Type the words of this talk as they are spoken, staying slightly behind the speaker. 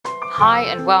Hi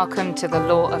and welcome to the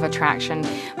Law of Attraction.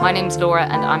 My name's Laura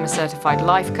and I'm a certified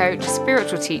life coach,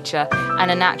 spiritual teacher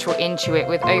and a natural intuit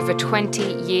with over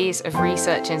 20 years of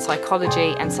research in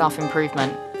psychology and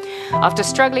self-improvement. After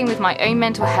struggling with my own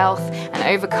mental health and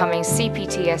overcoming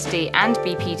CPTSD and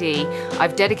BPD,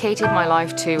 I've dedicated my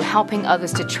life to helping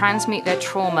others to transmute their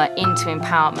trauma into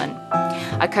empowerment.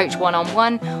 I coach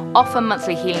one-on-one, offer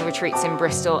monthly healing retreats in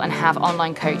Bristol and have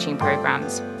online coaching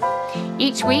programs.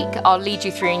 Each week, I'll lead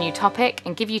you through a new topic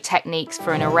and give you techniques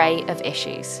for an array of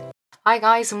issues. Hi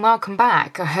guys and welcome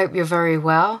back. I hope you're very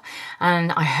well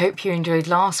and I hope you enjoyed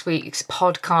last week's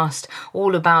podcast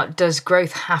all about does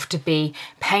growth have to be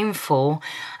painful?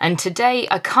 And today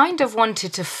I kind of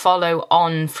wanted to follow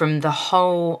on from the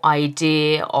whole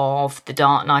idea of the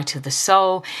dark night of the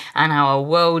soul and our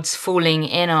worlds falling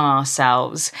in on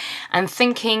ourselves and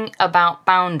thinking about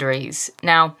boundaries.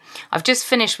 Now, I've just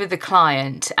finished with a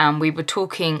client and we were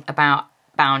talking about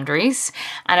boundaries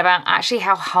and about actually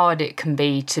how hard it can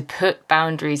be to put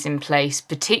boundaries in place,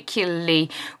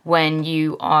 particularly when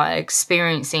you are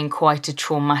experiencing quite a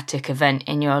traumatic event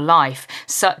in your life,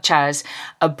 such as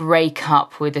a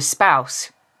breakup with a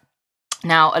spouse.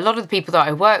 Now, a lot of the people that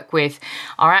I work with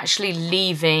are actually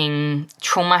leaving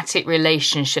traumatic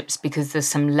relationships because there's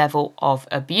some level of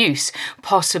abuse,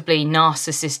 possibly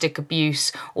narcissistic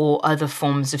abuse or other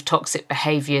forms of toxic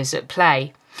behaviours at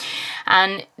play.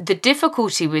 And the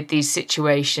difficulty with these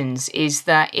situations is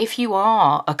that if you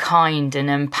are a kind and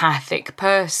empathic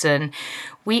person,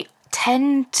 we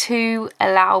tend to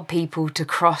allow people to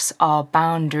cross our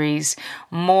boundaries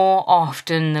more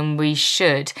often than we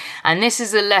should. And this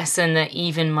is a lesson that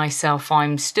even myself,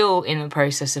 I'm still in the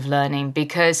process of learning,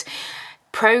 because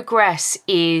progress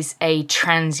is a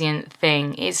transient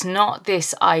thing. It's not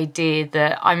this idea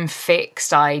that I'm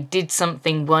fixed, I did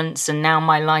something once and now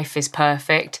my life is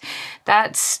perfect.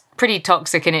 That's pretty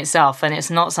toxic in itself and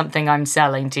it's not something I'm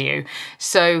selling to you.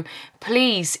 So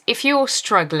please, if you're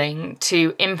struggling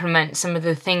to implement some of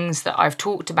the things that I've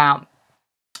talked about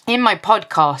in my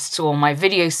podcasts or my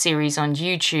video series on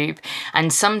YouTube,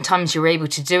 and sometimes you're able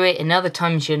to do it and other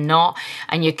times you're not,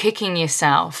 and you're kicking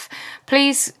yourself,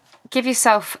 please give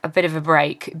yourself a bit of a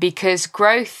break, because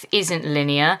growth isn't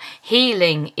linear,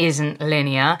 healing isn't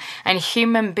linear, and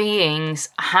human beings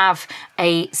have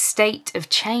a state of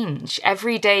change.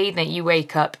 Every day that you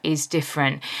wake up is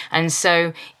different, and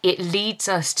so it leads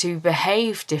us to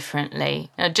behave differently.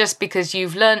 Now, just because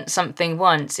you've learnt something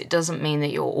once, it doesn't mean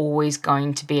that you're always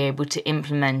going to be able to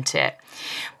implement it.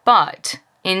 But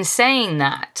in saying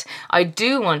that, I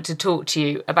do want to talk to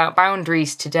you about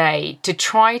boundaries today to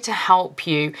try to help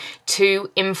you to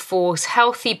enforce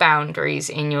healthy boundaries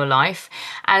in your life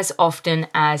as often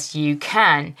as you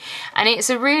can. And it's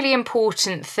a really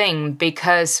important thing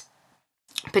because,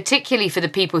 particularly for the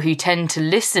people who tend to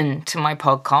listen to my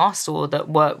podcast or that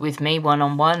work with me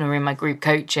one-on-one or in my group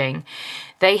coaching,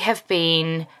 they have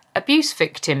been abuse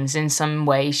victims in some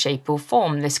way, shape or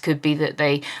form. This could be that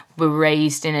they were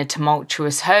raised in a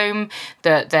tumultuous home,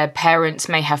 that their parents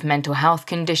may have mental health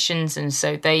conditions and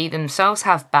so they themselves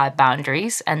have bad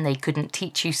boundaries and they couldn't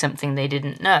teach you something they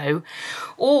didn't know,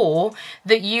 or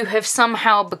that you have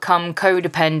somehow become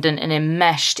codependent and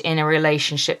enmeshed in a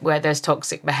relationship where there's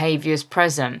toxic behaviours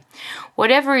present.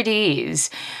 Whatever it is,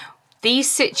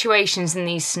 these situations and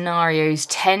these scenarios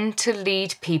tend to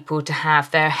lead people to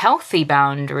have their healthy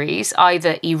boundaries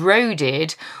either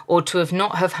eroded or to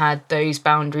not have had those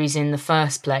boundaries in the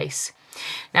first place.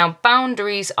 Now,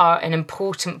 boundaries are an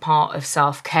important part of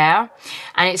self-care,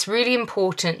 and it's really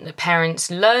important that parents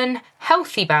learn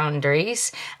healthy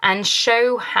boundaries and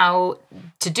show how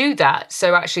to do that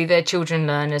so actually their children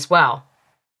learn as well.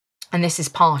 And this is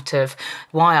part of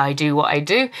why I do what I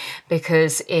do,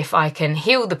 because if I can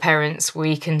heal the parents,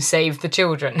 we can save the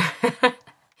children.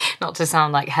 Not to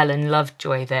sound like Helen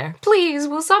Lovejoy there. Please,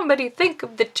 will somebody think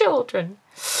of the children?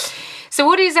 So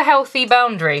what is a healthy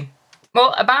boundary?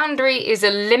 Well, a boundary is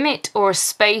a limit or a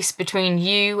space between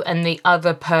you and the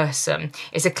other person.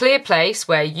 It's a clear place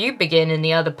where you begin and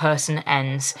the other person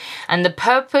ends. And the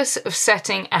purpose of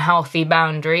setting a healthy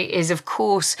boundary is, of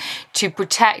course, to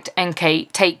protect and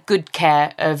take good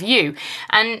care of you.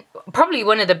 And probably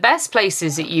one of the best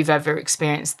places that you've ever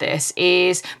experienced this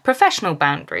is professional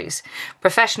boundaries.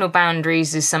 Professional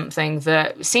boundaries is something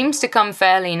that seems to come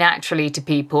fairly naturally to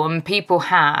people, and people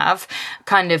have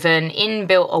kind of an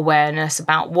inbuilt awareness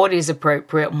about what is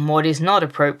appropriate and what is not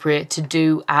appropriate to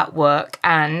do at work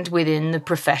and within the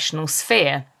professional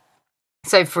sphere.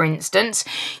 So, for instance,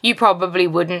 you probably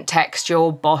wouldn't text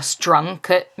your boss drunk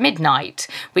at midnight.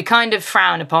 We kind of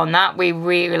frown upon that. We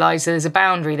realise there's a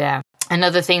boundary there.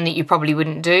 Another thing that you probably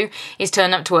wouldn't do is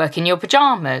turn up to work in your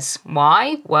pajamas.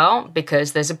 Why? Well,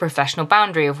 because there's a professional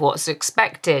boundary of what's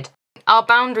expected. Our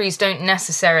boundaries don't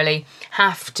necessarily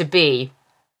have to be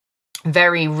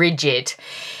very rigid,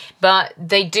 but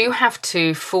they do have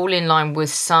to fall in line with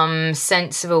some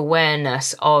sense of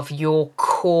awareness of your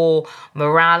core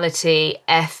morality,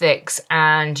 ethics,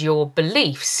 and your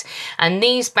beliefs. And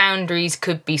these boundaries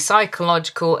could be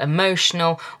psychological,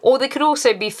 emotional, or they could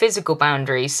also be physical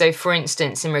boundaries. So for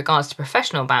instance, in regards to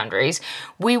professional boundaries,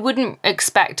 we wouldn't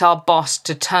expect our boss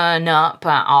to turn up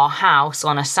at our house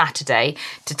on a Saturday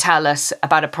to tell us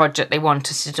about a project they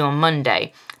want us to do on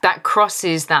Monday. That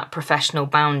crosses that professional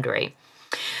boundary.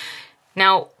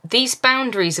 Now, these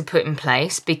boundaries are put in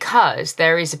place because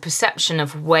there is a perception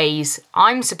of ways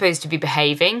I'm supposed to be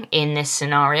behaving in this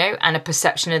scenario and a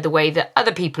perception of the way that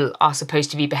other people are supposed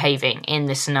to be behaving in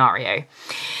this scenario.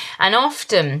 And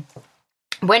often,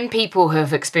 when people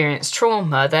have experienced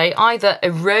trauma, they either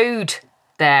erode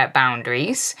their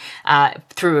boundaries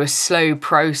through a slow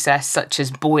process such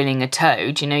as boiling a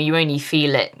toad. You know, you only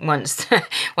feel it once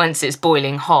it's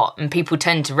boiling hot, and people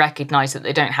tend to recognise that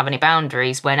they don't have any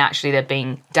boundaries when actually they're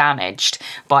being damaged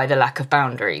by the lack of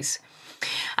boundaries.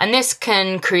 And this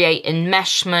can create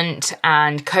enmeshment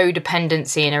and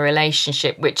codependency in a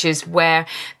relationship, which is where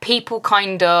people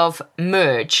kind of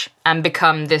merge and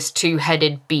become this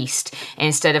two-headed beast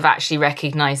instead of actually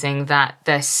recognizing that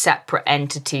they're separate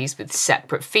entities with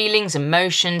separate feelings,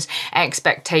 emotions,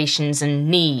 expectations, and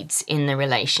needs in the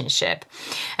relationship.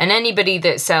 And anybody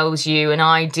that sells you an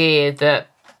idea that,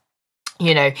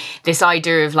 you know, this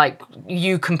idea of like,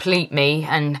 you complete me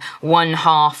and one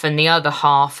half and the other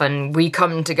half and we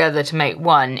come together to make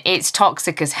one, it's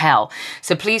toxic as hell.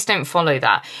 So please don't follow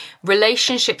that.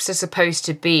 Relationships are supposed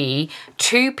to be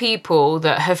two people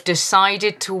that have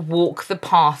decided to walk the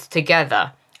path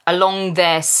together along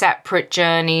their separate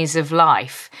journeys of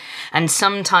life, and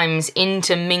sometimes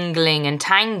intermingling and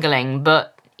tangling,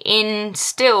 but in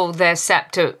still their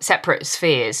separate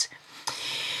spheres.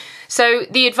 So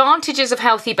the advantages of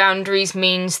healthy boundaries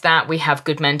means that we have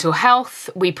good mental health,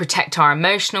 we protect our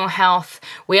emotional health,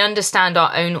 we understand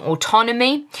our own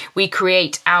autonomy, we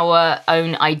create our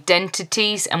own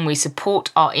identities, and we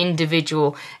support our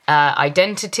individual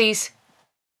identities.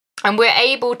 And we're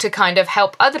able to kind of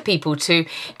help other people to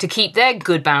keep their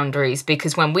good boundaries,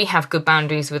 because when we have good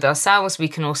boundaries with ourselves, we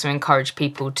can also encourage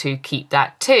people to keep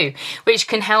that too, which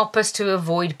can help us to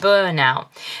avoid burnout.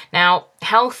 Now,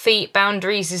 healthy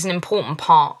boundaries is an important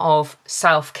part of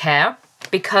self-care,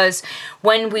 because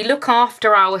when we look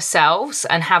after ourselves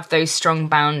and have those strong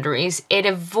boundaries, it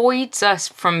avoids us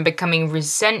from becoming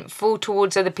resentful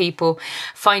towards other people,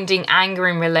 finding anger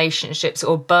in relationships,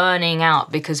 or burning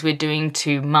out because we're doing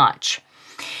too much.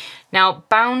 Now,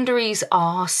 boundaries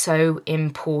are so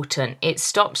important. It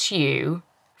stops you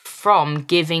from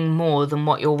giving more than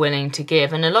what you're willing to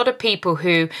give. And a lot of people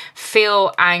who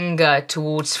feel anger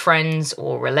towards friends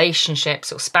or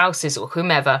relationships or spouses or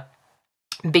whomever,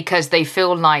 because they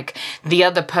feel like the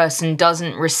other person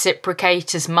doesn't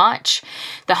reciprocate as much.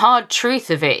 The hard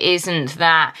truth of it isn't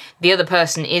that the other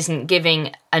person isn't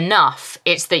giving enough,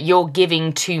 it's that you're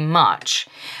giving too much.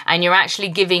 And you're actually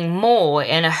giving more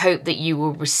in a hope that you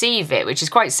will receive it, which is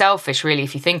quite selfish, really,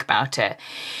 if you think about it.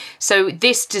 So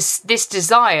this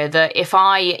desire that if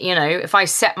I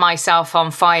set myself on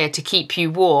fire to keep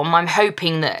you warm, I'm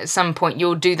hoping that at some point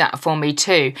you'll do that for me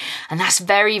too. And that's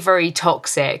very, very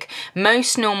toxic.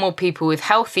 Most normal people with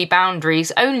healthy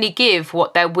boundaries only give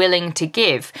what they're willing to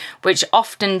give, which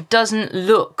often doesn't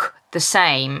look the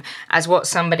same as what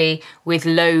somebody with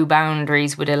low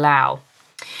boundaries would allow.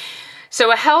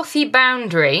 So a healthy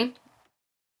boundary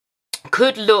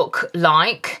could look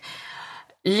like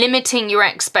limiting your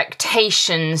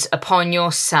expectations upon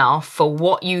yourself for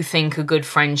what you think a good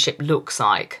friendship looks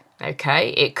like. Okay,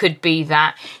 it could be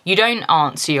that you don't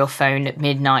answer your phone at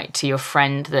midnight to your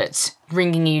friend that's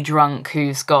ringing you drunk,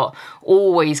 who's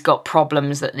always got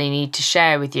problems that they need to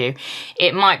share with you.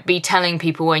 It might be telling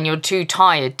people when you're too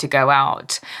tired to go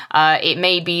out. It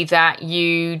may be that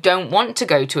you don't want to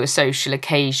go to a social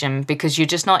occasion because you're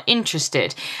just not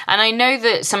interested. And I know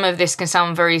that some of this can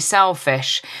sound very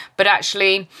selfish, but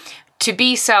actually to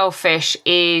be selfish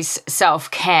is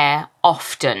self-care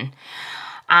often.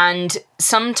 And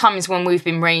sometimes when we've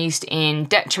been raised in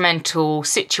detrimental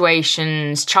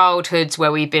situations, childhoods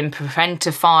where we've been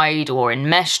parentified or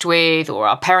enmeshed with, or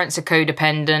our parents are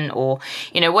codependent, or,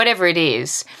 whatever it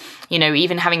is,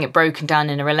 even having it broken down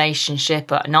in a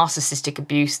relationship, or narcissistic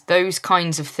abuse, those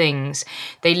kinds of things,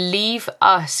 they leave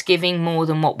us giving more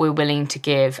than what we're willing to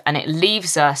give. And it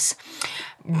leaves us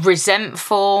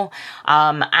resentful,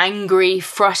 angry,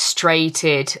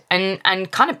 frustrated,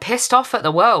 and kind of pissed off at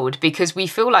the world because we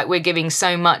feel like we're giving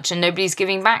so much and nobody's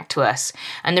giving back to us.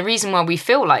 And the reason why we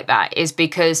feel like that is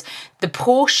because the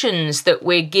portions that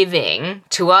we're giving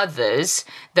to others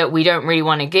that we don't really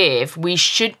want to give, we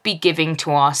should be giving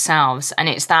to ourselves. And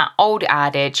it's that old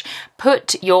adage,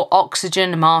 put your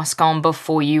oxygen mask on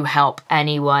before you help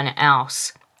anyone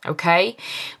else. Okay?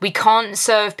 We can't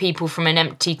serve people from an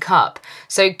empty cup.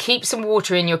 So keep some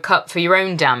water in your cup for your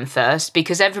own damn thirst,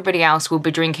 because everybody else will be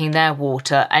drinking their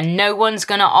water and no one's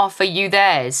going to offer you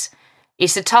theirs.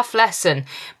 It's a tough lesson,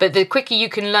 but the quicker you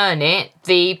can learn it,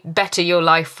 the better your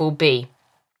life will be.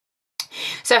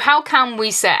 So how can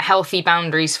we set healthy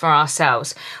boundaries for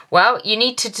ourselves? Well, you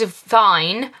need to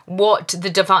define what the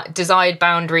desired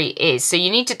boundary is. So you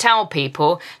need to tell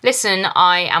people, listen,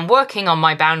 I am working on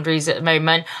my boundaries at the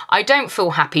moment. I don't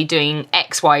feel happy doing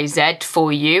X, Y, Z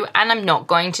for you, and I'm not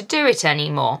going to do it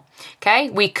anymore. Okay,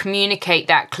 we communicate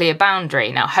that clear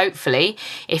boundary. Now, hopefully,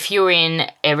 if you're in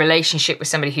a relationship with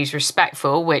somebody who's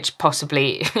respectful, which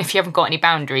possibly, if you haven't got any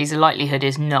boundaries, the likelihood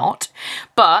is not.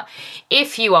 But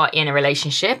if you are in a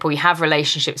relationship or you have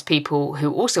relationships, people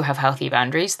who also have healthy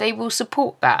boundaries, they will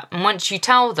support that. And once you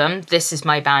tell them, this is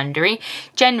my boundary,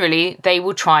 generally, they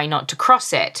will try not to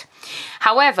cross it.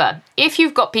 However, if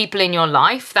you've got people in your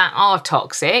life that are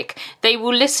toxic, they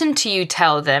will listen to you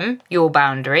tell them your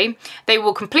boundary, they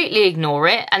will completely ignore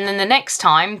it, and then the next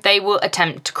time they will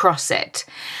attempt to cross it.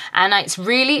 And it's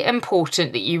really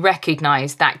important that you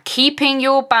recognise that keeping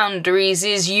your boundaries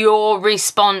is your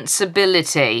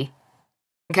responsibility.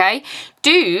 Okay,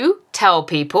 do tell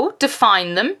people,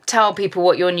 define them, tell people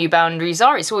what your new boundaries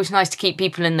are. It's always nice to keep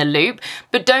people in the loop,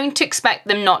 but don't expect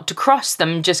them not to cross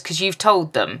them just because you've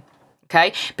told them.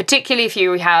 Okay, particularly if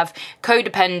you have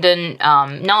codependent,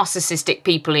 narcissistic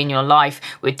people in your life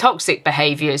with toxic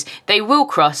behaviors, they will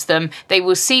cross them. They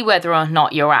will see whether or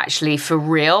not you're actually for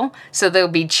real. So they'll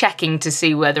be checking to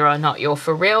see whether or not you're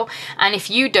for real. And if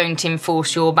you don't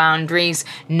enforce your boundaries,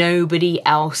 nobody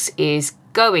else is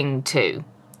going to.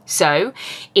 So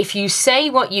if you say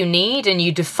what you need and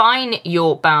you define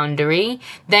your boundary,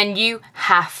 then you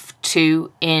have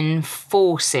to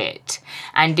enforce it.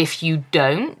 And if you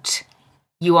don't,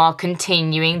 you are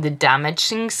continuing the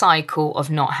damaging cycle of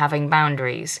not having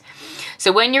boundaries.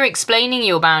 So when you're explaining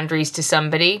your boundaries to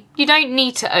somebody, you don't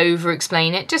need to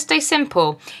over-explain it. Just stay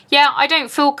simple. Yeah, I don't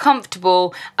feel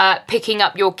comfortable picking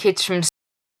up your kids from school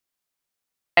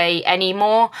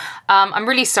anymore. I'm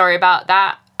really sorry about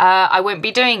that. I won't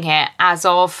be doing it as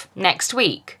of next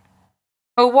week.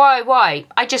 Oh, why?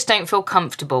 I just don't feel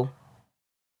comfortable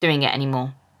doing it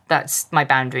anymore. That's my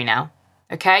boundary now.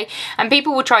 Okay, and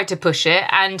people will try to push it,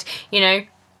 and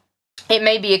it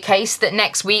may be a case that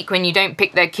next week when you don't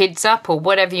pick their kids up or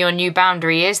whatever your new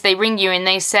boundary is, they ring you and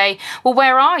they say, well,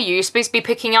 where are you? You're supposed to be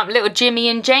picking up little Jimmy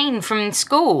and Jane from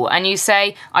school. And you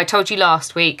say, I told you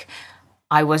last week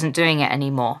I wasn't doing it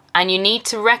anymore. And you need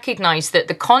to recognise that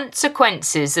the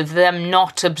consequences of them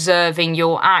not observing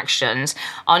your actions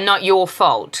are not your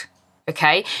fault.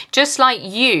 Okay, just like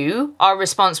you are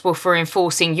responsible for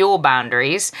enforcing your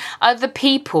boundaries, other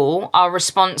people are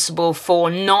responsible for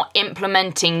not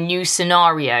implementing new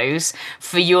scenarios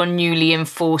for your newly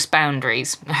enforced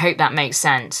boundaries. I hope that makes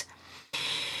sense.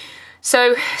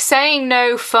 So saying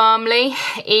no firmly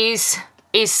is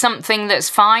something that's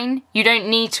fine. You don't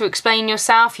need to explain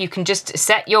yourself. You can just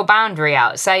set your boundary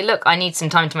out. Say, look, I need some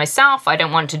time to myself. I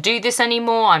don't want to do this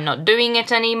anymore. I'm not doing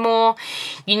it anymore.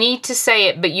 You need to say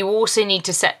it, but you also need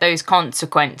to set those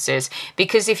consequences.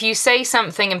 Because if you say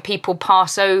something and people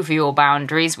pass over your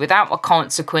boundaries without a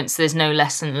consequence, there's no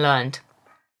lesson learned.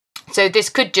 So this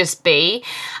could just be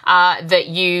that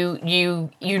you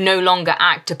no longer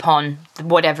act upon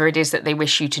whatever it is that they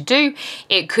wish you to do.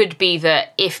 It could be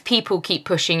that if people keep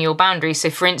pushing your boundaries, so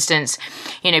for instance,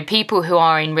 people who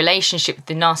are in relationship with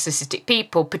the narcissistic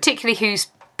people, particularly whose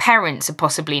parents are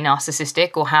possibly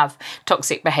narcissistic or have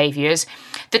toxic behaviours,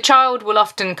 the child will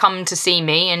often come to see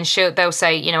me and they'll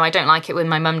say, I don't like it when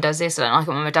my mum does this, I don't like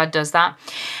it when my dad does that.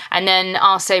 And then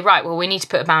I'll say, right, well, we need to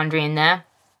put a boundary in there.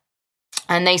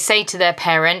 And they say to their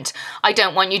parent, I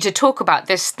don't want you to talk about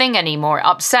this thing anymore. It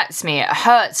upsets me. It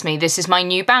hurts me. This is my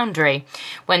new boundary.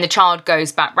 When the child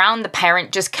goes back round, the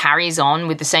parent just carries on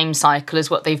with the same cycle as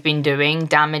what they've been doing,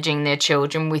 damaging their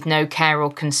children with no care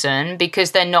or concern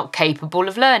because they're not capable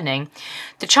of learning.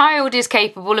 The child is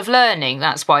capable of learning.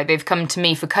 That's why they've come to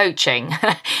me for coaching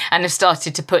and have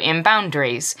started to put in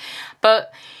boundaries.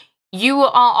 But you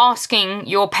are asking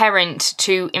your parent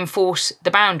to enforce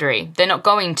the boundary. They're not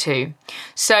going to.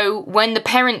 So when the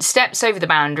parent steps over the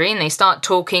boundary and they start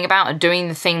talking about or doing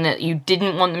the thing that you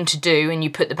didn't want them to do and you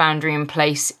put the boundary in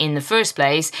place in the first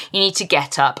place, you need to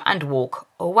get up and walk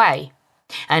away.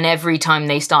 And every time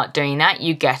they start doing that,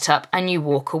 you get up and you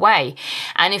walk away.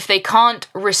 And if they can't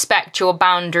respect your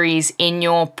boundaries in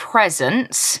your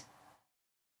presence,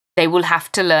 they will have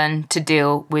to learn to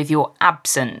deal with your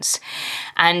absence.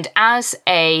 And as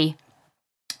a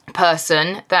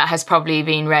person that has probably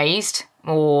been raised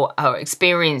or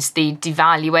experienced the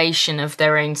devaluation of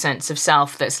their own sense of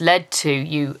self that's led to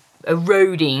you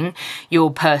eroding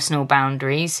your personal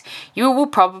boundaries, you will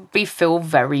probably feel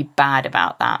very bad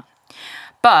about that.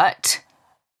 But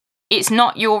it's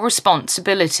not your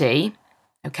responsibility,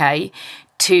 okay,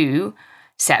 to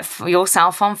set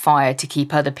yourself on fire to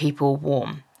keep other people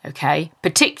warm. Okay,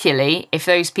 particularly if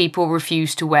those people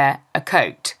refuse to wear a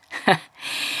coat,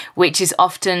 which is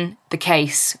often the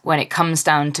case when it comes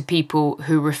down to people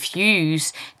who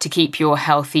refuse to keep your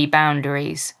healthy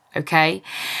boundaries. Okay,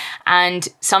 and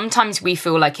sometimes we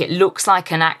feel like it looks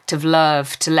like an act of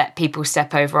love to let people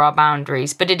step over our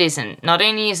boundaries, but it isn't. Not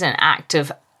only is it an act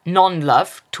of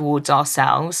non-love towards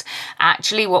ourselves,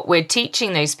 actually what we're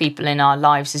teaching those people in our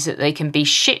lives is that they can be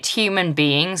shit human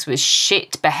beings with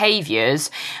shit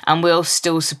behaviours and we'll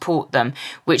still support them,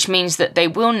 which means that they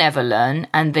will never learn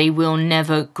and they will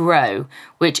never grow,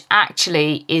 which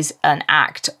actually is an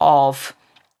act of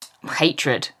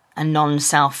hatred and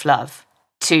non-self-love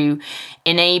to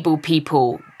enable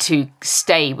people to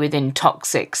stay within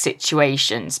toxic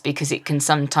situations, because it can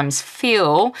sometimes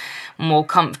feel more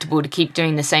comfortable to keep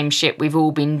doing the same shit we've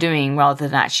all been doing rather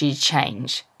than actually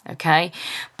change. Okay?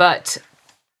 But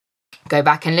go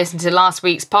back and listen to last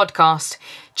week's podcast.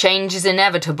 Change is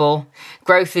inevitable.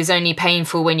 Growth is only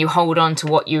painful when you hold on to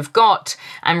what you've got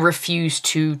and refuse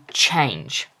to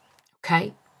change.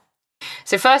 Okay?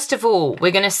 So first of all, we're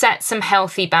going to set some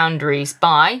healthy boundaries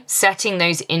by setting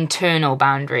those internal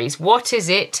boundaries. What is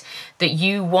it that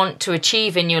you want to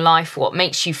achieve in your life? What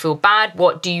makes you feel bad?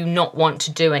 What do you not want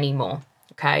to do anymore?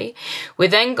 Okay. We're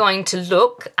then going to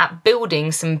look at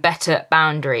building some better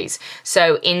boundaries.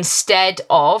 So instead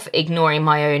of ignoring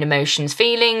my own emotions,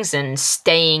 feelings, and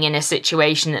staying in a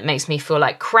situation that makes me feel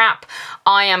like crap,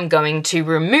 I am going to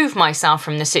remove myself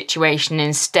from the situation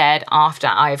instead after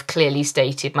I have clearly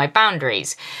stated my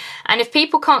boundaries. And if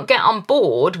people can't get on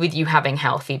board with you having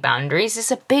healthy boundaries,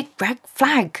 it's a big red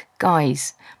flag,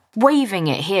 guys. Waving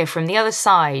it here from the other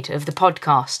side of the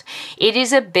podcast. It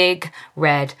is a big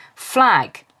red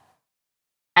flag.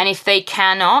 And if they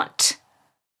cannot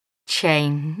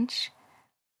change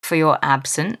for your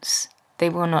absence, they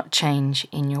will not change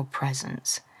in your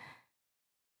presence.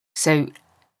 So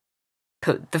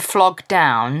put the flog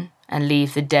down and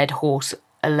leave the dead horse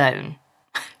alone.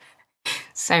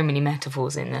 So many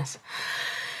metaphors in this.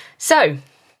 So,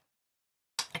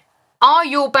 are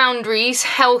your boundaries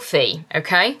healthy?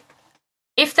 Okay.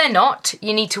 If they're not,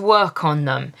 you need to work on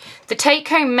them. The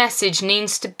take-home message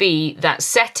needs to be that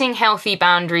setting healthy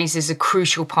boundaries is a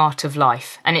crucial part of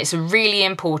life, and it's a really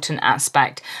important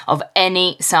aspect of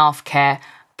any self-care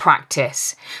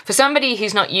practice. For somebody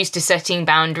who's not used to setting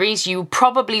boundaries, you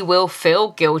probably will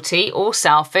feel guilty or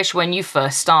selfish when you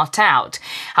first start out.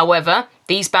 However,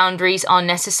 these boundaries are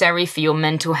necessary for your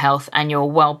mental health and your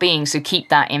well-being, so keep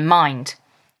that in mind.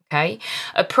 Okay?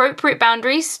 Appropriate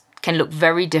boundaries can look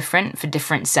very different for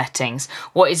different settings.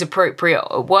 What is appropriate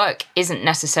at work isn't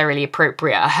necessarily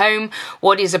appropriate at home.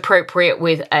 What is appropriate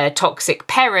with a toxic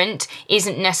parent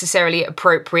isn't necessarily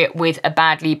appropriate with a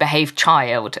badly behaved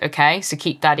child, okay? So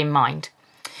keep that in mind.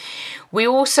 We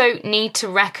also need to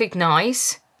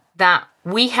recognise that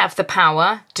we have the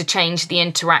power to change the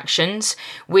interactions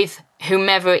with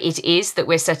whomever it is that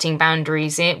we're setting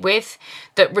boundaries with,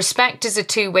 that respect is a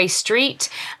two-way street,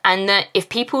 and that if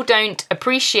people don't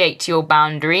appreciate your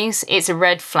boundaries, it's a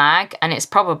red flag and it's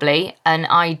probably an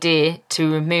idea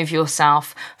to remove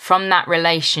yourself from that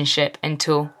relationship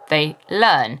until they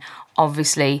learn.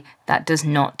 Obviously, that does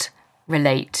not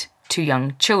relate to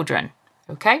young children,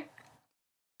 okay?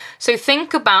 So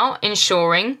think about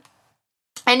ensuring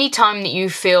anytime that you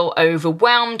feel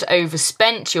overwhelmed,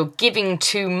 overspent, you're giving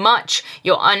too much,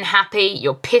 you're unhappy,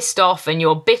 you're pissed off, and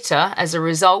you're bitter as a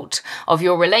result of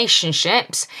your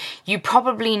relationships, you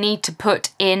probably need to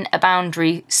put in a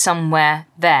boundary somewhere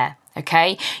there.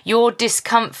 Okay, your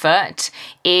discomfort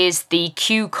is the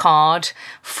cue card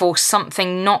for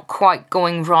something not quite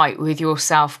going right with your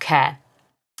self-care.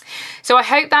 So I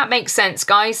hope that makes sense,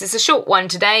 guys. It's a short one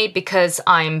today because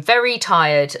I'm very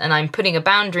tired and I'm putting a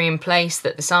boundary in place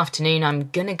that this afternoon I'm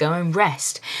going to go and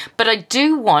rest. But I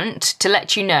do want to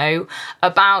let you know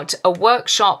about a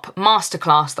workshop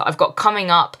masterclass that I've got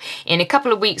coming up in a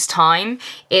couple of weeks' time.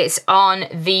 It's on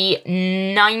the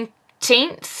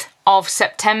 19th of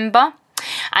September.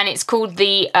 And it's called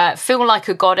the Feel Like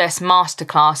a Goddess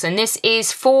Masterclass. And this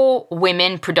is for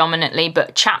women predominantly,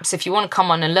 but chaps, if you want to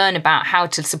come on and learn about how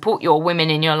to support your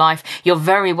women in your life, you're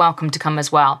very welcome to come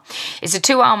as well. It's a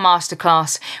 2-hour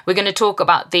masterclass. We're going to talk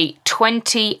about the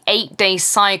 28-day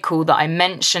cycle that I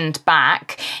mentioned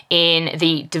back in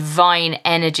the Divine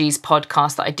Energies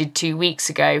podcast that I did 2 weeks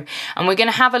ago. And we're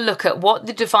going to have a look at what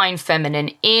the Divine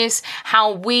Feminine is,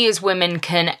 how we as women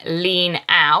can lean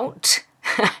out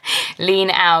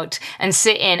and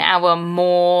sit in our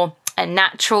more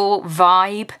natural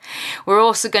vibe. We're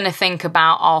also going to think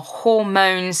about our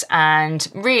hormones and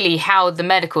really how the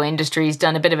medical industry has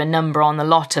done a bit of a number on the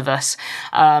lot of us,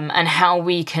 and how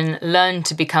we can learn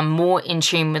to become more in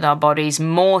tune with our bodies,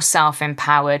 more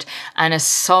self-empowered and a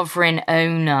sovereign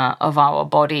owner of our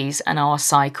bodies and our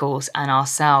cycles and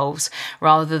ourselves,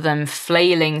 rather than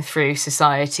flailing through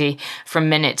society from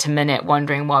minute to minute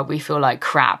wondering why we feel like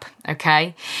crap.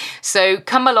 Okay, so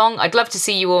come along. I'd love to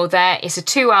see you all there. It's a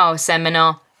 2-hour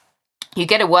seminar. You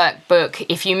get a workbook.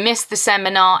 If you miss the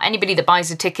seminar, anybody that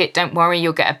buys a ticket, don't worry,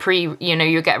 you'll get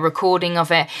you'll get a recording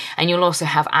of it, and you'll also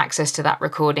have access to that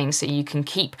recording so you can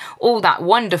keep all that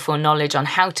wonderful knowledge on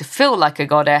how to feel like a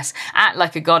goddess, act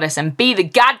like a goddess, and be the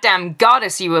goddamn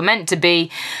goddess you were meant to be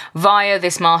via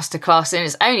this masterclass. And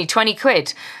it's only 20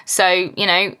 quid. So,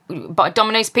 buy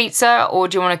Domino's pizza, or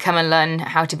do you want to come and learn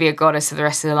how to be a goddess for the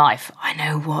rest of your life? I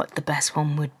know what the best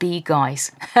one would be,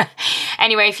 guys.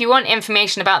 Anyway, if you want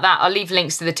information about that, I'll leave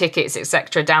links to the tickets,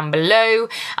 etc. down below.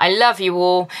 I love you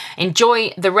all.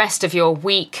 Enjoy the rest of your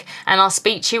week, and I'll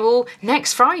speak to you all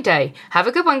next Friday. Have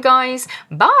a good one, guys.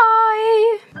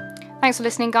 Bye. Thanks for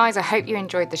listening, guys. I hope you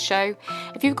enjoyed the show.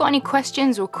 If you've got any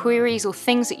questions or queries or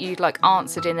things that you'd like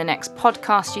answered in the next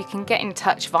podcast, you can get in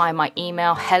touch via my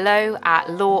email,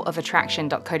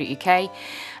 hello@lawofattraction.co.uk.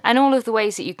 And all of the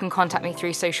ways that you can contact me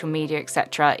through social media,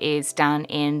 etc. is down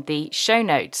in the show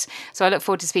notes. So I look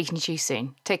forward to speaking to you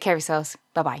soon. Take care of yourselves.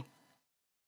 Bye-bye.